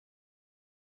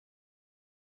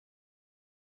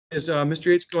is Mr.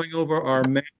 Yates going over our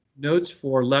math notes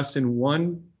for lesson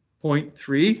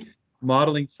 1.3,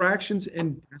 modeling fractions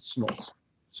and decimals.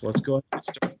 So let's go ahead and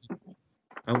start.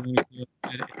 I want to go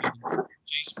ahead and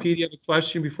JSP, do you have a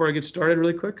question before I get started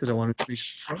really quick? Because I want to be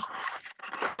sure.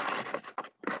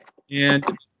 And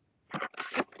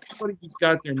somebody who's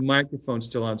got their microphone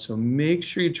still on, so make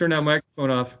sure you turn that microphone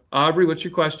off. Aubrey, what's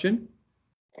your question?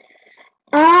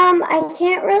 I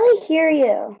can't really hear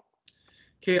you.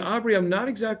 Okay, Aubrey, I'm not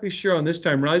exactly sure on this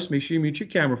time. Rise, make sure you mute your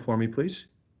camera for me, please.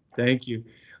 Thank you.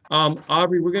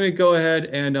 Aubrey, we're going to go ahead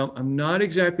and I'm not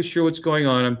exactly sure what's going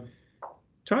on. I'm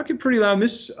talking pretty loud. I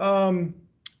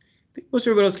think most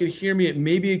everybody else can hear me. It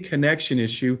may be a connection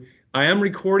issue. I am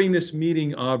recording this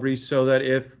meeting, Aubrey, so that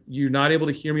if you're not able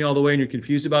to hear me all the way and you're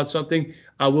confused about something,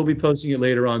 I will be posting it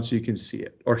later on so you can see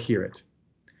it or hear it.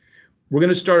 We're going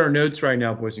to start our notes right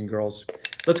now, boys and girls.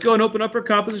 Let's go and open up our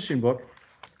composition book.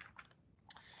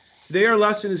 Today our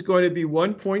lesson is going to be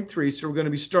 1.3, so we're going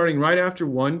to be starting right after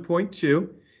 1.2.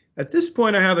 At this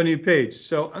point, I have a new page,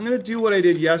 so I'm going to do what I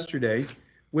did yesterday,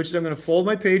 which is I'm going to fold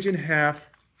my page in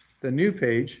half, the new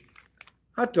page,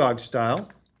 hot dog style.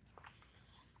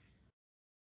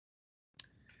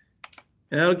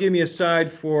 And that'll give me a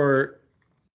side for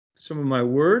some of my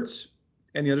words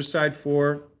and the other side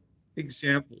for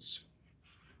examples.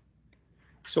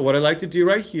 So what I'd like to do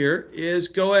right here is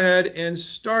go ahead and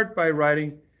start by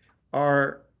writing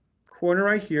our corner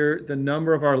right here, the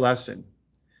number of our lesson.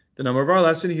 The number of our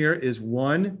lesson here is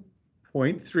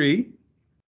 1.3.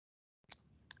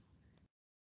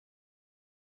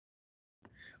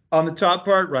 On the top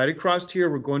part, right across here,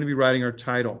 we're going to be writing our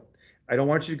title. I don't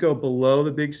want you to go below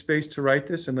the big space to write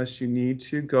this unless you need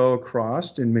to go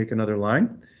across and make another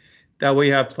line. That way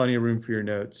you have plenty of room for your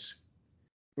notes.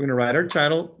 We're going to write our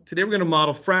title. Today we're going to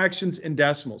model fractions and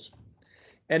decimals.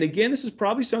 And again, this is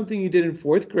probably something you did in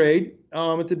 4th grade.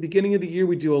 At the beginning of the year,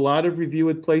 we do a lot of review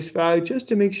with place value just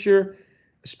to make sure,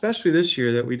 especially this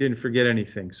year, that we didn't forget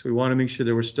anything. So we want to make sure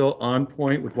that we're still on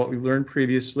point with what we've learned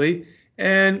previously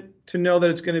and to know that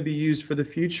it's going to be used for the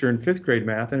future in 5th grade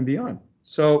math and beyond.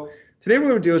 So today what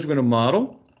we're going to do is we're going to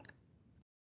model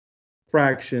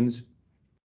fractions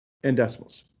and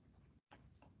decimals.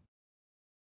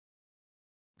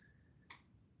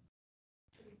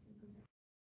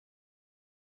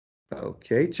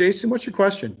 Okay, Jason, what's your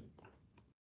question?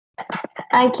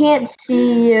 I can't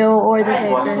see you or the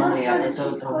paper. I'm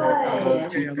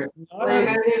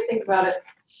not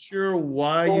sure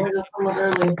why you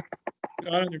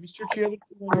got on there.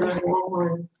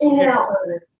 Mr.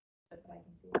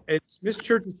 It's Miss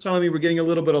Church is telling me we're getting a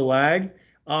little bit of lag.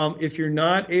 If you're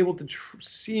not able to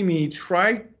see me,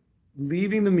 try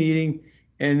leaving the meeting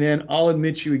and then I'll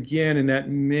admit you again, and that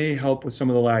may help with some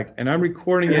of the lag. And I'm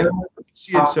recording it. You can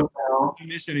see it, so if you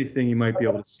miss anything, you might be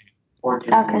able to see it.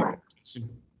 Okay.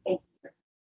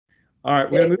 All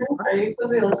right, we're gonna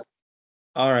move on.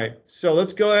 All right, so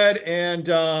let's go ahead and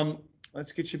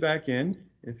let's get you back in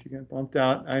if you got bumped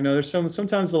out. I know there's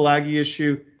sometimes the laggy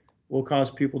issue will cause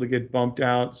people to get bumped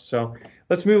out. So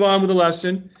let's move on with the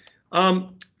lesson.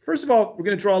 First of all, we're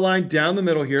going to draw a line down the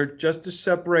middle here just to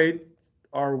separate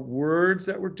our words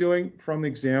that we're doing from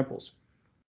examples.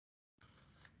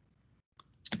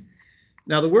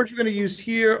 Now, the words we're going to use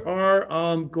here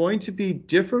are going to be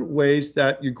different ways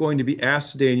that you're going to be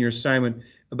asked today in your assignment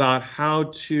about how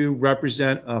to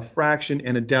represent a fraction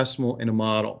and a decimal in a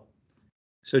model.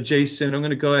 So, Jason, I'm going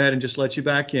to go ahead and just let you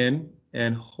back in,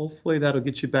 and hopefully that'll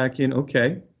get you back in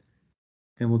okay.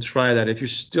 And we'll try that. If you're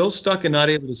still stuck and not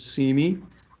able to see me,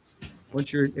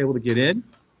 once you're able to get in,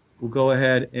 we'll go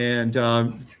ahead and,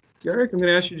 Derek, I'm going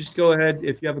to ask you to just go ahead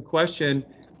if you have a question.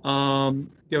 Do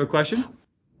you have a question?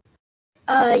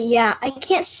 Yeah, I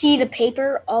can't see the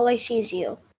paper. All I see is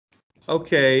you.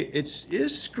 Okay, it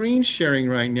is screen sharing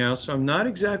right now, so I'm not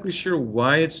exactly sure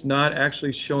why it's not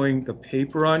actually showing the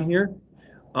paper on here.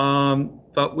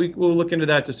 But we'll look into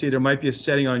that to see. There might be a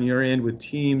setting on your end with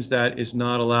Teams that is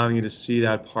not allowing you to see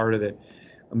that part of it.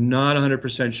 I'm not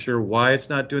 100% sure why it's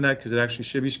not doing that, because it actually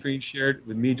should be screen shared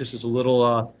with me just as a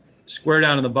little square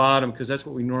down on the bottom, because that's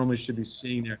what we normally should be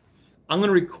seeing there. I'm going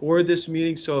to record this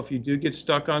meeting, so if you do get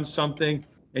stuck on something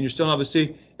and you're still not able to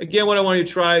see, again, what I want you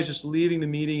to try is just leaving the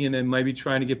meeting and then maybe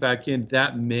trying to get back in.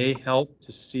 That may help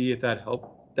to see if that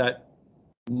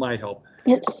might help.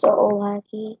 It's so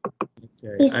laggy.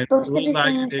 Okay. He's supposed to be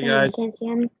laggy today, guys. I can't see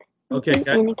him. Okay,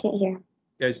 And I can't hear.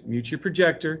 Guys, mute your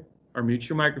projector or mute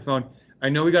your microphone. I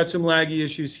know we got some laggy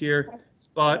issues here,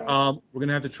 but we're going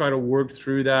to have to try to work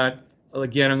through that.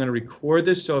 Again, I'm going to record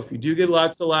this, so if you do get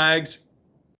lots of lags,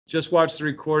 just watch the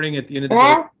recording at the end of the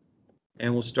day,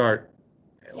 and we'll start.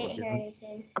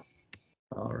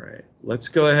 All right, let's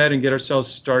go ahead and get ourselves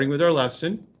starting with our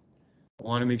lesson. I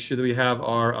want to make sure that we have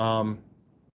our,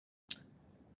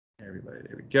 everybody,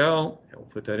 there we go. And we'll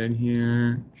put that in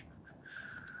here.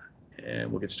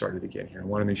 And we'll get started again here. I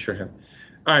want to make sure I have,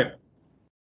 all right.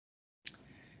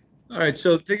 All right,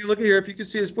 so take a look at here. If you can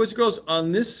see this, boys and girls,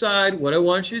 on this side, what I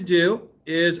want you to do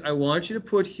is I want you to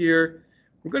put here,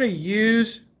 we're going to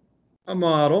use a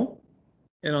model.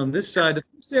 And on this side, the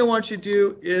first thing I want you to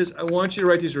do is I want you to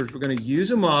write these words. We're going to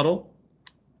use a model.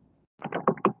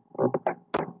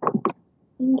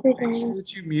 Make sure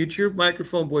that you mute your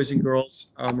microphone, boys and girls.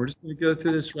 We're just going to go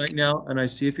through this right now, and I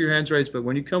see if your hand's raised, but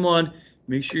when you come on,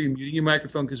 make sure you're muting your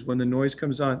microphone because when the noise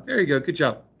comes on, there you go, good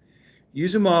job.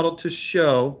 Use a model to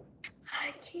show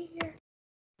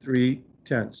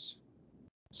 3/10.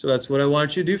 So that's what I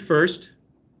want you to do first.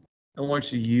 I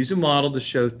want you to use a model to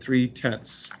show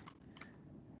 3/10.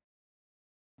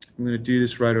 I'm going to do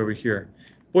this right over here.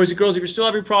 Boys and girls, if you're still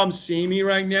having problems seeing me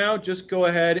right now, just go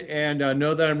ahead and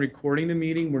know that I'm recording the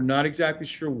meeting. We're not exactly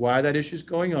sure why that issue is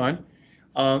going on.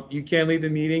 You can leave the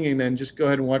meeting and then just go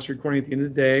ahead and watch the recording at the end of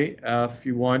the day if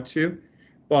you want to.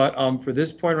 But for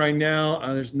this point right now,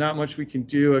 there's not much we can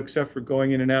do except for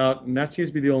going in and out, and that seems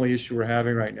to be the only issue we're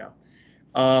having right now.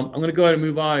 I'm going to go ahead and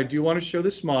move on. I do want to show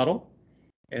this model,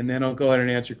 and then I'll go ahead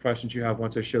and answer questions you have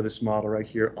once I show this model right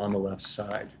here on the left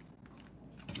side.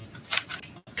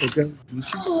 So go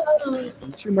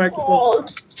mute your microphone.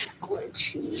 Go ahead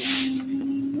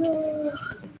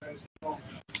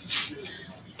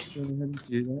and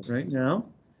do that right now.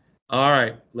 All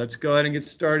right, let's go ahead and get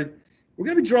started. We're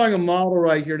going to be drawing a model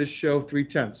right here to show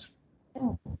 3/10.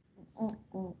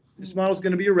 This model is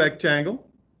going to be a rectangle.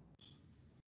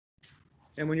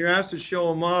 And when you're asked to show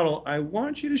a model, I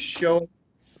want you to show it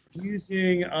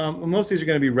using, well, most of these are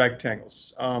going to be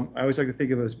rectangles. I always like to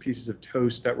think of them as pieces of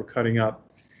toast that we're cutting up.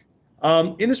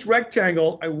 In this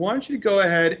rectangle, I want you to go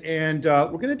ahead and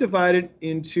we're going to divide it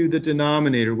into the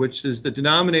denominator, which is the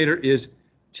denominator is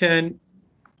 10.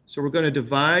 So we're going to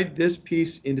divide this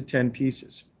piece into 10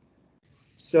 pieces.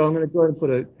 So I'm going to go ahead and put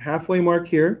a halfway mark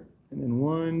here, and then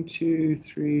 1, 2,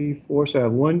 3, 4. So I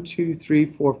have 1, 2, 3,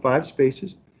 4, 5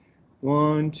 spaces.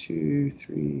 1, 2,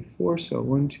 3, 4. So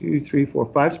 1, 2, 3, 4,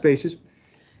 5 spaces.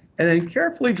 And then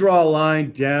carefully draw a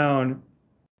line down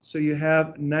so you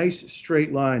have nice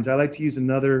straight lines. I like to use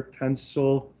another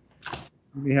pencil.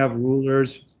 You may have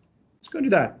rulers. Let's go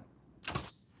do that.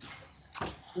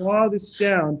 Draw this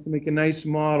down to make a nice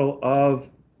model of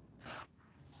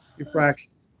your fraction.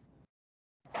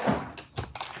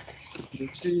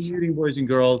 Make sure you're muting, boys and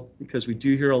girls, because we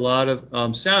do hear a lot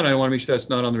of sound. I want to make sure that's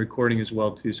not on the recording as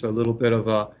well, too. So a little bit of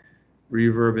a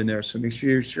reverb in there. So make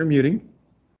sure you're muting.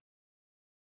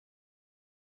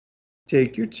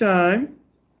 Take your time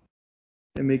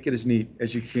and make it as neat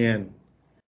as you can.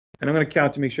 And I'm going to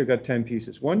count to make sure I've got 10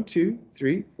 pieces. 1, 2,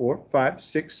 3, 4, 5,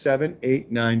 6, 7,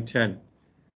 8, 9, 10.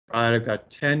 All right, I've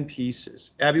got 10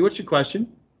 pieces. Abby, what's your question?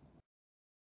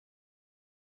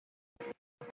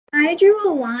 I drew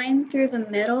a line through the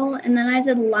middle, and then I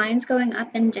did lines going up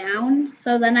and down.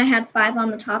 So then I had 5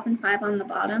 on the top and 5 on the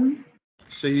bottom.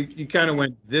 So you kind of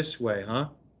went this way, huh?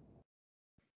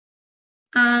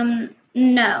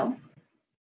 No.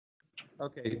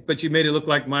 Okay, but you made it look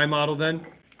like my model then?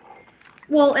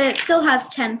 Well, it still has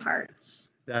 10 parts.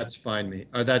 That's fine,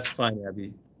 that's fine,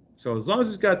 Abby. So as long as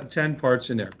it's got the 10 parts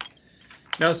in there.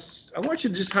 Now, I want you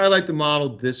to just highlight the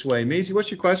model this way. Maisie,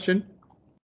 what's your question?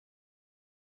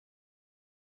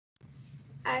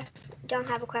 I don't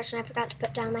have a question. I forgot to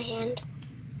put down my hand.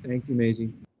 Thank you,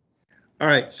 Maisie. All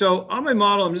right, so on my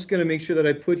model, I'm just going to make sure that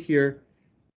I put here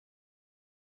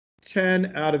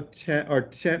 10 out of 10, or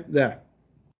 10, that.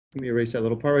 Let me erase that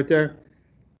little part right there.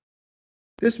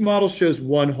 This model shows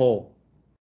one whole.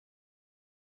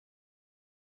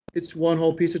 It's one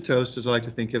whole piece of toast, as I like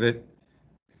to think of it.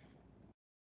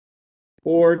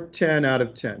 Or 10 out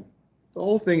of 10. The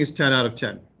whole thing is 10 out of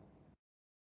 10.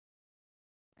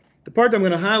 The part that I'm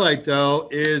going to highlight, though,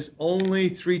 is only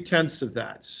 3/10 of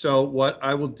that. So what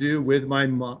I will do with my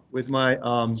model, let's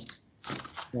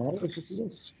just do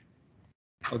this.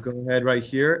 I'll go ahead right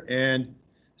here, and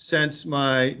since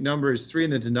my number is 3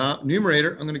 in the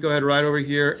numerator, I'm going to go ahead right over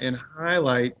here and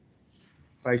highlight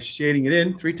by shading it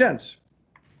in 3/10.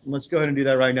 And let's go ahead and do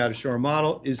that right now to show our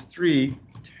model is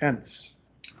 3/10.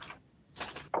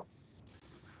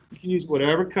 You can use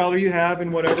whatever color you have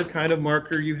and whatever kind of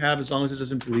marker you have as long as it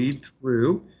doesn't bleed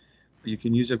through. You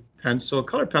can use a pencil.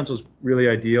 Colored pencil is really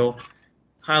ideal.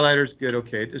 Highlighter is good.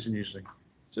 Okay, it doesn't usually.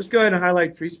 Just go ahead and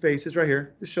highlight 3 spaces right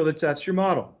here to show that that's your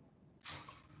model.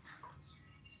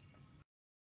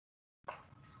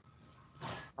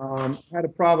 Had a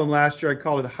problem last year. I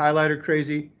called it highlighter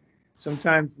crazy.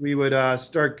 Sometimes we would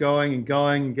start going and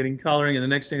getting coloring, and the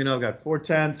next thing you know, I've got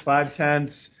 4/10,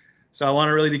 5/10. So I want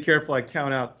to really be careful. I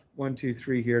count out 1, 2,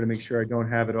 3 here to make sure I don't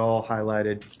have it all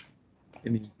highlighted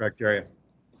in the correct area.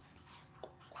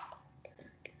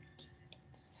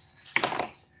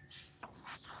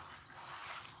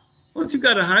 Once you've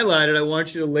got it highlighted, I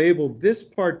want you to label this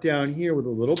part down here with a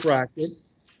little bracket,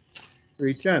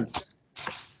 3/10.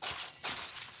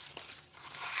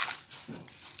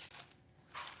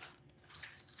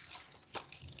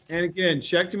 And again,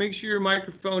 check to make sure your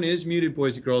microphone is muted,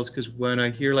 boys and girls, because when I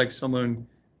hear like someone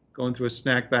going through a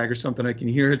snack bag or something, I can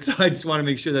hear it. So I just want to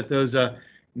make sure that those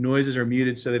noises are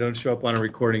muted so they don't show up on a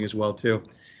recording as well, too.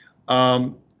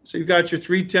 So you've got your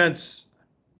 3/10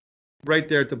 right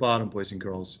there at the bottom, boys and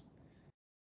girls.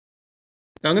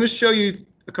 Now I'm going to show you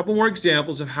a couple more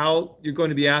examples of how you're going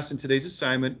to be asked in today's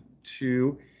assignment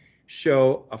to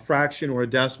show a fraction or a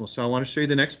decimal. So I want to show you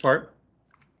the next part.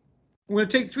 I'm going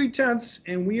to take 3/10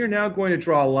 and we are now going to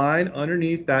draw a line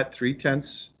underneath that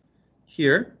 3/10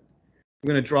 here.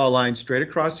 We're going to draw a line straight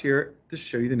across here to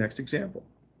show you the next example.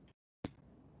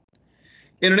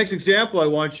 In our next example, I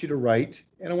want you to write,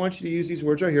 and I want you to use these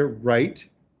words right here, write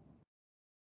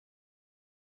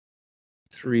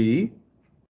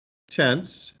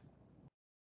 3/10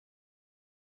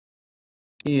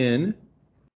 in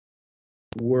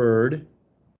word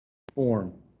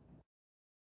form.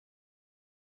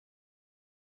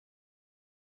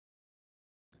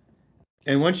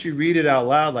 And once you read it out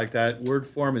loud like that, word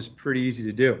form is pretty easy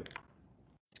to do.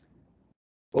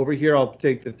 Over here, I'll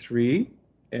take the 3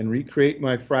 and recreate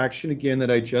my fraction again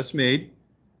that I just made.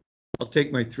 I'll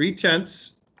take my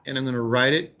 3/10 and I'm going to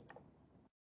write it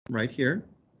right here.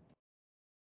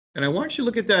 And I want you to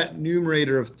look at that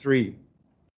numerator of 3.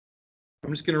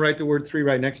 I'm just going to write the word 3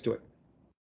 right next to it.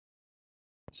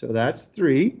 So that's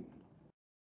 3.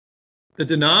 The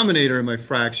denominator in my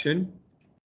fraction,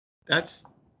 that's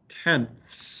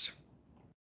tenths.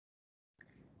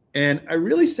 And I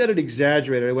really said it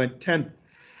exaggerated. I went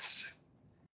tenths.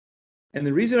 And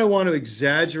the reason I want to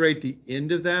exaggerate the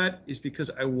end of that is because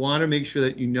I want to make sure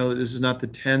that you know that this is not the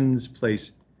tens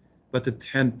place, but the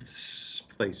tenths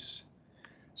place.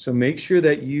 So make sure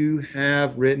that you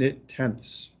have written it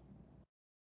tenths.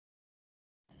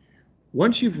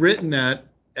 Once you've written that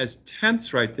as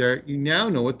tenths right there, you now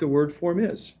know what the word form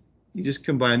is. You just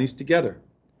combine these together.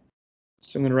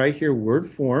 So I'm going to write here word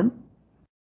form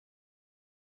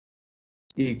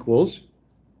equals,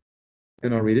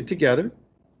 and I'll read it together,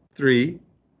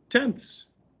 3/10.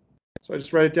 So I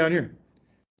just write it down here.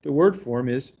 The word form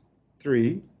is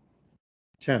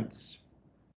 3/10.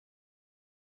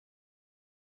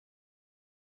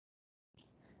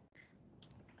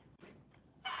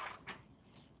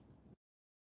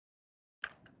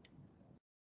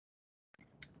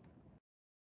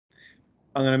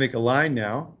 I'm going to make a line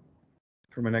now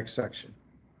for my next section.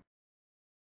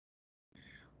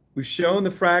 We've shown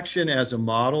the fraction as a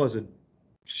model, as a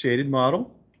shaded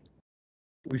model.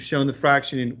 We've shown the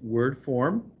fraction in word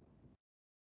form.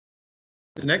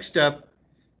 The next step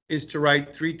is to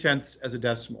write 3/10 as a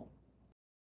decimal.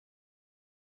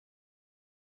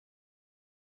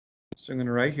 So I'm going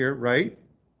to write here, write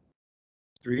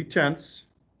 3/10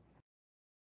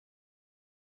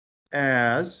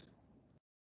 as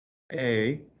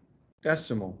a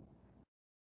decimal.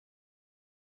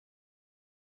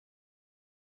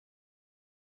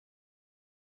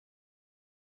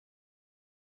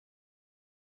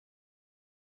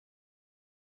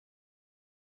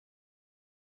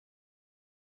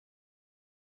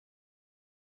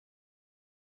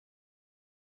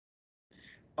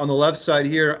 On the left side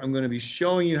here, I'm going to be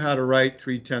showing you how to write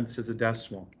 3/10 as a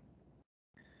decimal.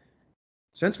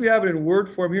 Since we have it in word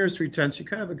form here as 3/10, you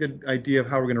kind of have a good idea of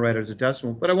how we're going to write it as a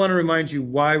decimal, but I want to remind you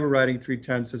why we're writing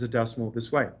 3/10 as a decimal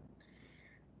this way.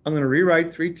 I'm going to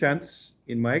rewrite 3/10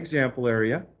 in my example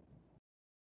area.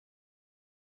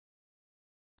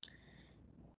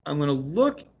 I'm going to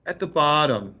look at the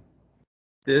bottom,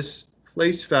 this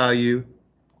place value,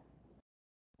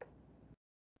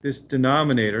 this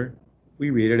denominator, we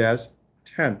read it as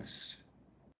tenths.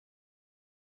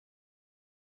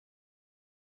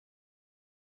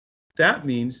 That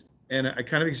means, and I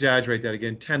kind of exaggerate that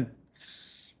again,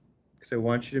 tenths, because I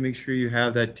want you to make sure you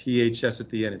have that THS at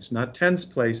the end. It's not tens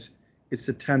place, it's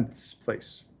the tenths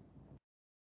place.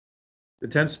 The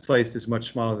tenths place is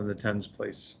much smaller than the tens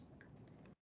place.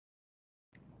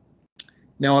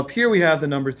 Now up here we have the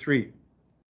number 3.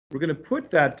 We're going to put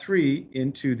that 3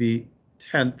 into the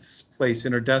tenths place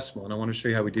in our decimal, and I want to show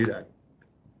you how we do that.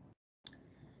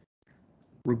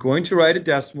 We're going to write a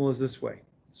decimal as this way.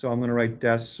 So I'm going to write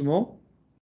decimal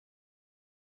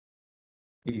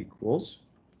equals.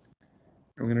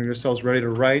 And we're going to get ourselves ready to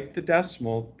write the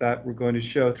decimal that we're going to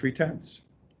show 3/10.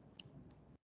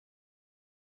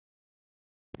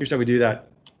 Here's how we do that.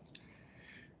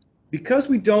 Because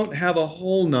we don't have a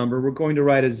whole number, we're going to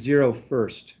write a 0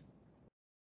 first.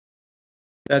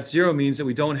 That 0 means that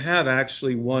we don't have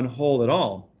actually one whole at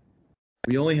all.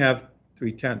 We only have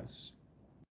 3/10.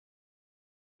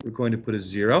 We're going to put a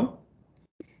 0,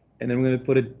 and then we're going to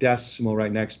put a decimal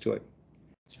right next to it.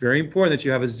 It's very important that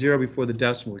you have a 0 before the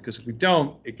decimal, because if we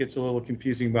don't, it gets a little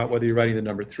confusing about whether you're writing the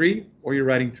number 3 or you're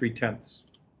writing 3/10.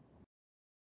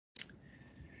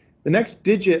 The next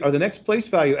digit, or the next place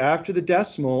value after the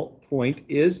decimal point,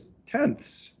 is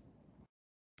tenths.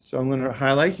 So I'm going to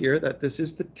highlight here that this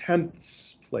is the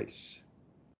tenths place.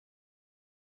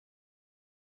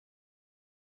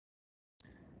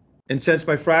 And since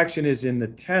my fraction is in the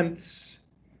tenths,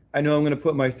 I know I'm going to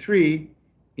put my 3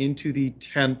 into the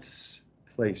tenths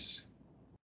place.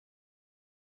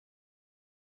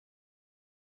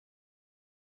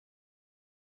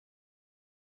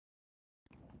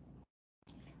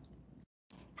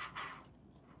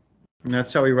 And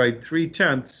that's how we write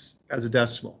 3/10 as a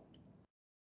decimal.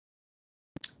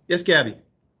 Yes, Gabby?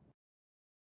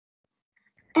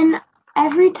 And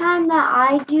every time that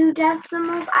I do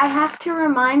decimals, I have to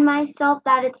remind myself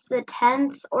that it's the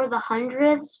tenths or the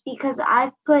hundredths, because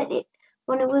I've put it,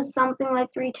 when it was something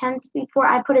like 3/10 before,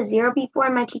 I put a 0 before,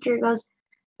 and my teacher goes,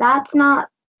 that's not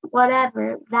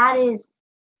whatever, that is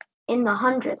in the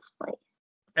hundredths place.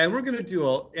 And we're going to do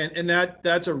all, and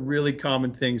that's a really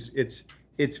common thing.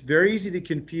 It's very easy to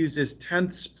confuse this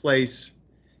tenths place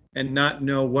and not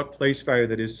know what place value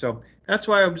that is. So that's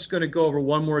why I'm just going to go over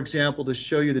one more example to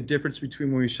show you the difference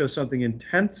between when we show something in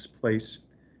tenths place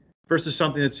versus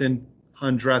something that's in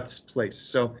hundredths place.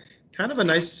 So kind of a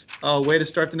nice way to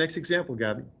start the next example,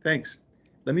 Gabby. Thanks.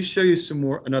 Let me show you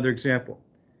another example.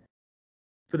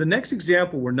 For the next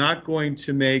example, we're not going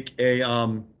to make a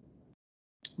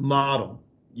model.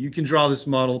 You can draw this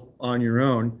model on your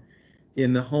own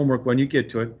in the homework when you get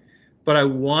to it. But I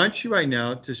want you right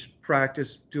now to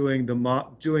practice doing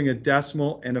a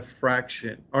decimal and a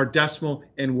fraction, or decimal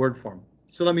and word form.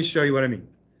 So let me show you what I mean.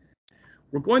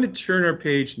 We're going to turn our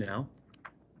page now.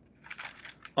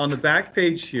 On the back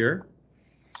page here,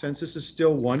 since this is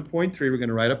still 1.3, we're going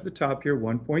to write up at the top here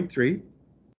 1.3.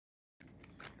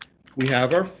 We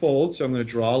have our fold, so I'm going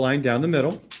to draw a line down the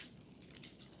middle.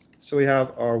 So we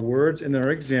have our words and our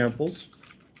examples.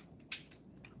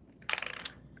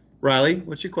 Riley,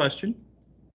 what's your question?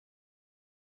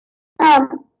 I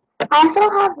also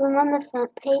have room on the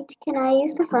front page. Can I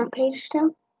use the front page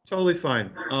too? Totally fine.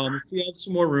 If we have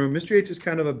some more room, Mr. Yates is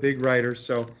kind of a big writer,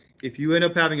 so if you end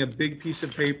up having a big piece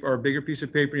of paper or a bigger piece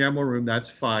of paper and you have more room,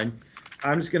 that's fine.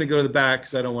 I'm just going to go to the back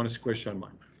because I don't want to squish on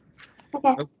mine. Okay.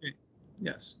 Okay.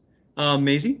 Yes.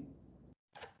 Maisie?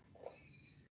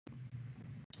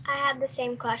 I had the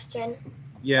same question.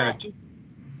 Yeah, But-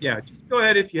 just go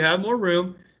ahead if you have more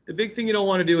room. The big thing you don't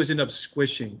want to do is end up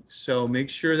squishing. So make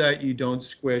sure that you don't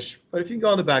squish. But if you can go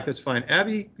on the back, that's fine.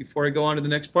 Abby, before I go on to the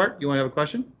next part, you want to have a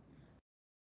question?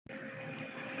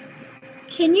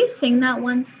 Can you sing that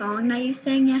one song that you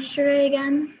sang yesterday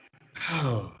again?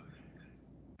 Oh.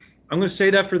 I'm going to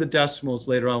say that for the decimals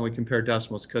later on when we compare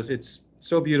decimals, because it's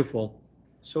so beautiful,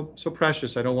 so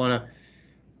precious. I don't want to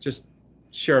just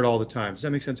share it all the time. Does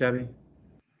that make sense, Abby?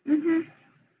 Mm-hmm.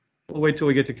 We'll wait till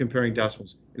we get to comparing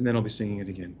decimals, and then I'll be singing it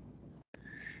again.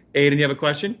 Aiden, you have a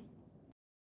question?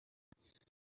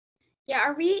 Yeah,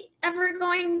 are we ever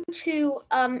going to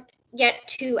get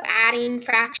to adding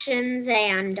fractions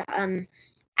and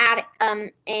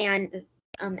adding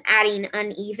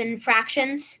uneven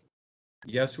fractions?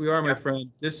 Yes, we are, my friend.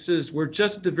 We're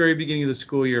just at the very beginning of the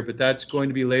school year, but that's going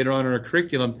to be later on in our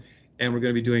curriculum, and we're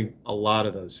going to be doing a lot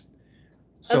of those.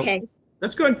 So Okay.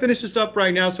 let's go ahead and finish this up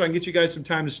right now so I can get you guys some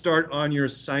time to start on your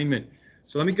assignment.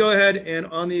 So let me go ahead and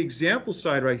on the example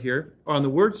side right here, or on the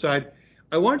word side,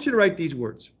 I want you to write these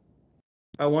words.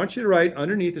 I want you to write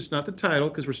underneath, it's not the title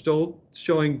because we're still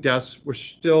showing we're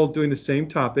still doing the same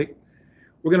topic.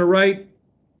 We're going to write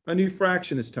a new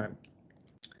fraction this time.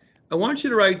 I want you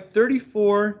to write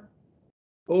 34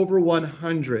 over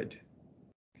 100.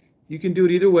 You can do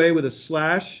it either way with a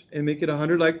slash and make it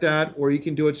 100 like that, or you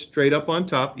can do it straight up on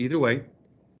top, either way.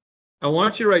 I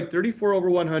want you to write 34 over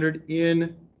 100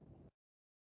 in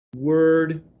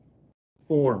word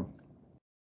form.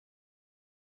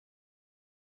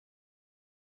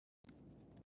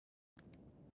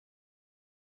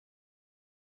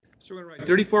 So we're going to write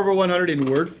 34 over 100 in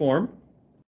word form.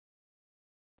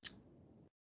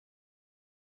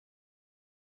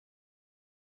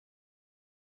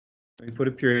 Let me put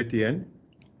a period at the end.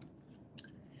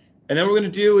 And then what we're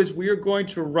going to do is we are going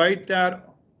to write that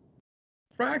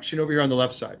fraction over here on the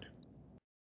left side.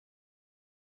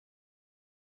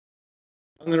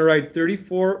 I'm going to write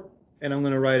 34, and I'm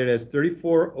going to write it as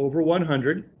 34 over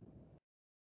 100.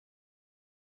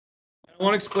 I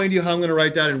want to explain to you how I'm going to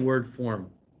write that in word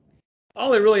form.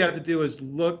 All I really have to do is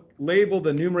label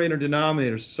the numerator and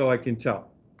denominator so I can tell.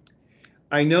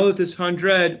 I know that this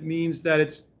 100 means that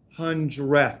it's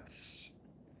hundredths.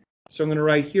 So I'm going to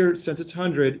write here, since it's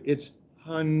 100, it's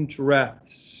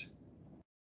hundredths.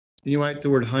 And you write the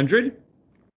word 100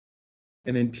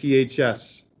 and then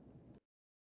THS.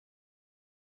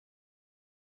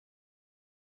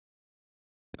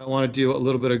 I want to do a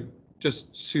little bit of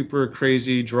just super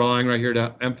crazy drawing right here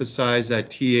to emphasize that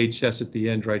THS at the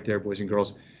end right there, boys and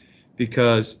girls,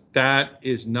 because that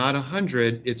is not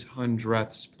 100, it's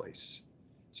hundredths place.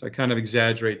 So I kind of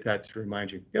exaggerate that to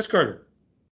remind you. Yes, Carter?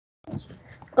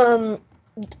 Aren't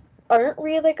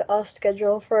we like off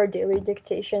schedule for our daily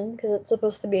dictation because it's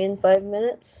supposed to be in 5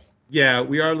 minutes? Yeah,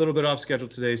 we are a little bit off schedule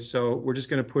today, so we're just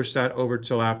going to push that over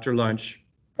till after lunch.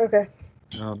 Okay.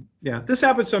 Yeah, this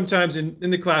happens sometimes in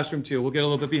the classroom too. We'll get a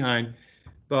little bit behind,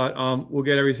 but we'll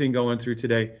get everything going through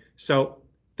today. So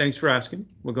thanks for asking.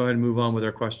 We'll go ahead and move on with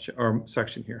our question or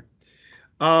section here.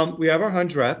 We have our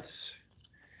hundredths.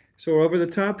 So over the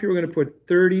top here, we're going to put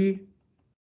 30.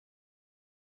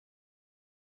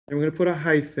 And we're going to put a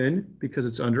hyphen because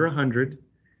it's under 100.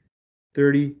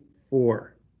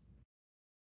 34.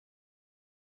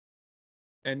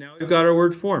 And now we've got our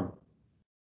word form.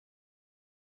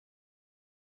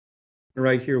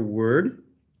 Right here, word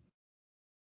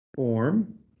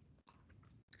form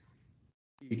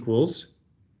equals,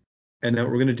 and then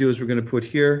what we're going to do is we're going to put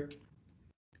here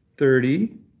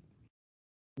 30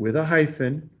 with a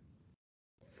hyphen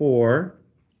for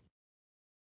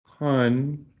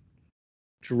hundredths,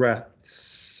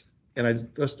 and I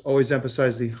just always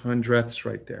emphasize the hundredths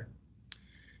right there.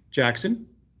 Jackson?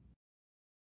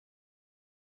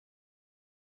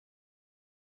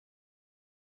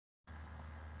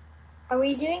 Are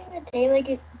we doing the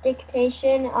daily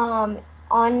dictation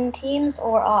on Teams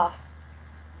or off?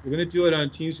 We're going to do it on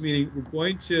Teams meeting.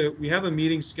 We have a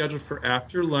meeting scheduled for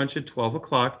after lunch at 12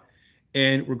 o'clock,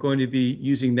 and we're going to be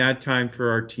using that time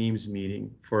for our Teams meeting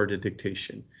for the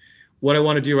dictation. What I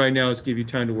want to do right now is give you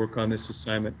time to work on this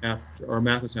assignment after our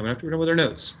math assignment after we're done with our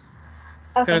notes.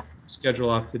 Okay. Kind of schedule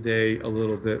off today a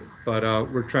little bit, but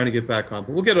we're trying to get back on,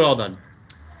 but we'll get it all done.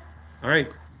 All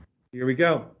right, here we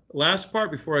go. Last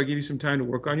part before I give you some time to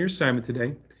work on your assignment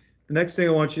today. The next thing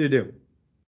I want you to do.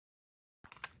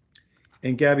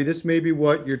 And Gabby, this may be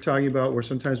what you're talking about where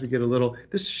sometimes we get a little,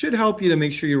 this should help you to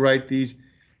make sure you write these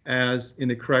as in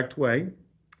the correct way.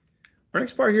 Our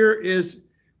next part here is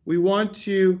we want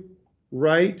to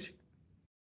write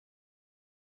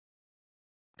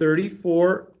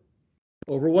 34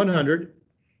 over 100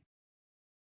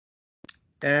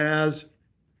 as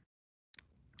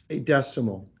a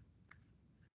decimal.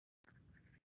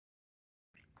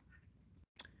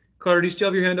 Carter, do you still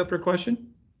have your hand up for a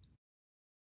question?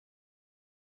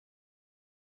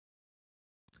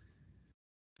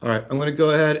 All right, I'm going to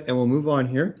go ahead and we'll move on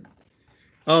here.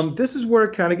 This is where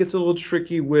it kind of gets a little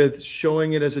tricky with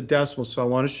showing it as a decimal, so I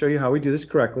want to show you how we do this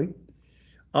correctly.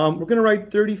 We're going to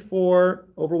write 34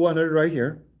 over 100 right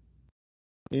here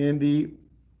in the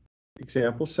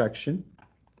example section.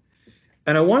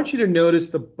 And I want you to notice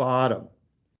the bottom.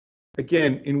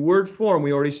 Again, in word form,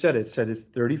 we already said it said it's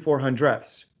 34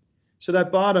 hundredths. So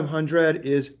that bottom 100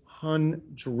 is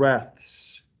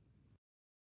hundredths.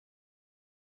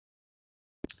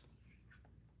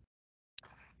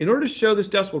 In order to show this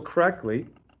decimal correctly,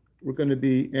 we're going to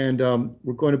be, and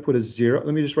we're going to put a 0.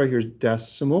 Let me just write here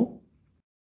decimal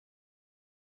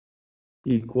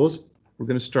equals, we're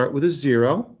going to start with a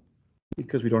 0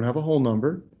 because we don't have a whole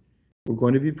number. We're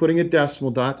going to be putting a decimal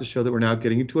dot to show that we're now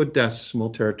getting into a decimal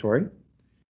territory.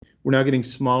 We're now getting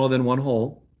smaller than one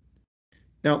whole.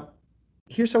 Now,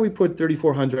 here's how we put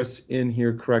 34 hundredths in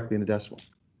here correctly in the decimal.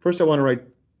 First, I want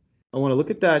to look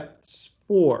at that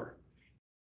 4.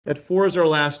 That 4 is our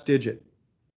last digit.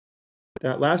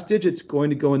 That last digit's going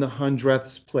to go in the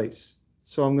hundredths place.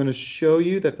 So I'm going to show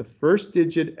you that the first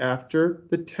digit after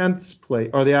the tenths place,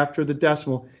 or after the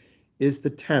decimal, is the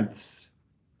tenths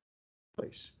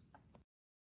place.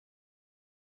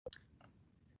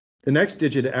 The next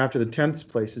digit after the tenths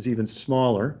place is even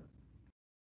smaller.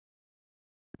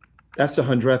 That's the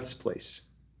hundredths place.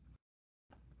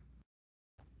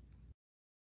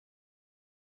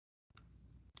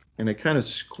 And I kind of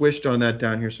squished on that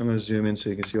down here, so I'm going to zoom in so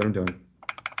you can see what I'm doing.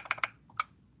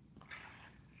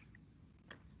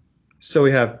 So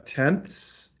we have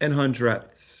tenths and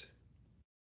hundredths.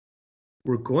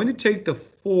 We're going to take the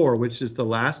 4, which is the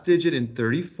last digit in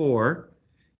 34,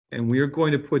 and we are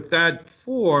going to put that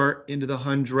 4 into the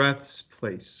hundredths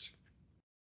place.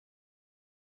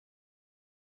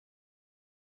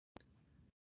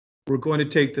 We're going to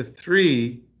take the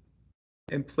 3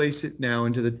 and place it now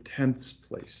into the tenths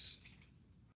place.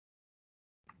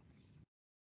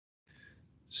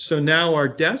 So now our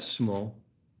decimal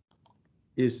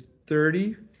is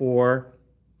 34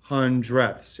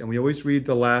 hundredths, and we always read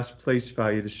the last place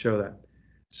value to show that.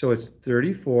 So it's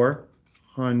 34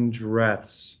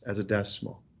 hundredths as a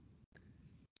decimal.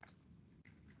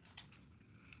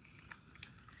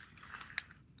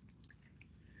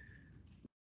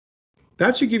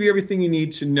 That should give you everything you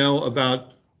need to know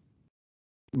about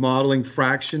modeling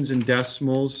fractions and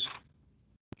decimals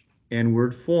and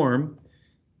word form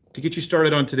to get you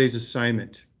started on today's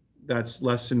assignment. That's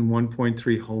lesson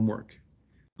 1.3 homework.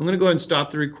 I'm going to go ahead and stop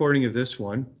the recording of this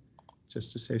one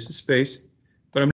just to save some space.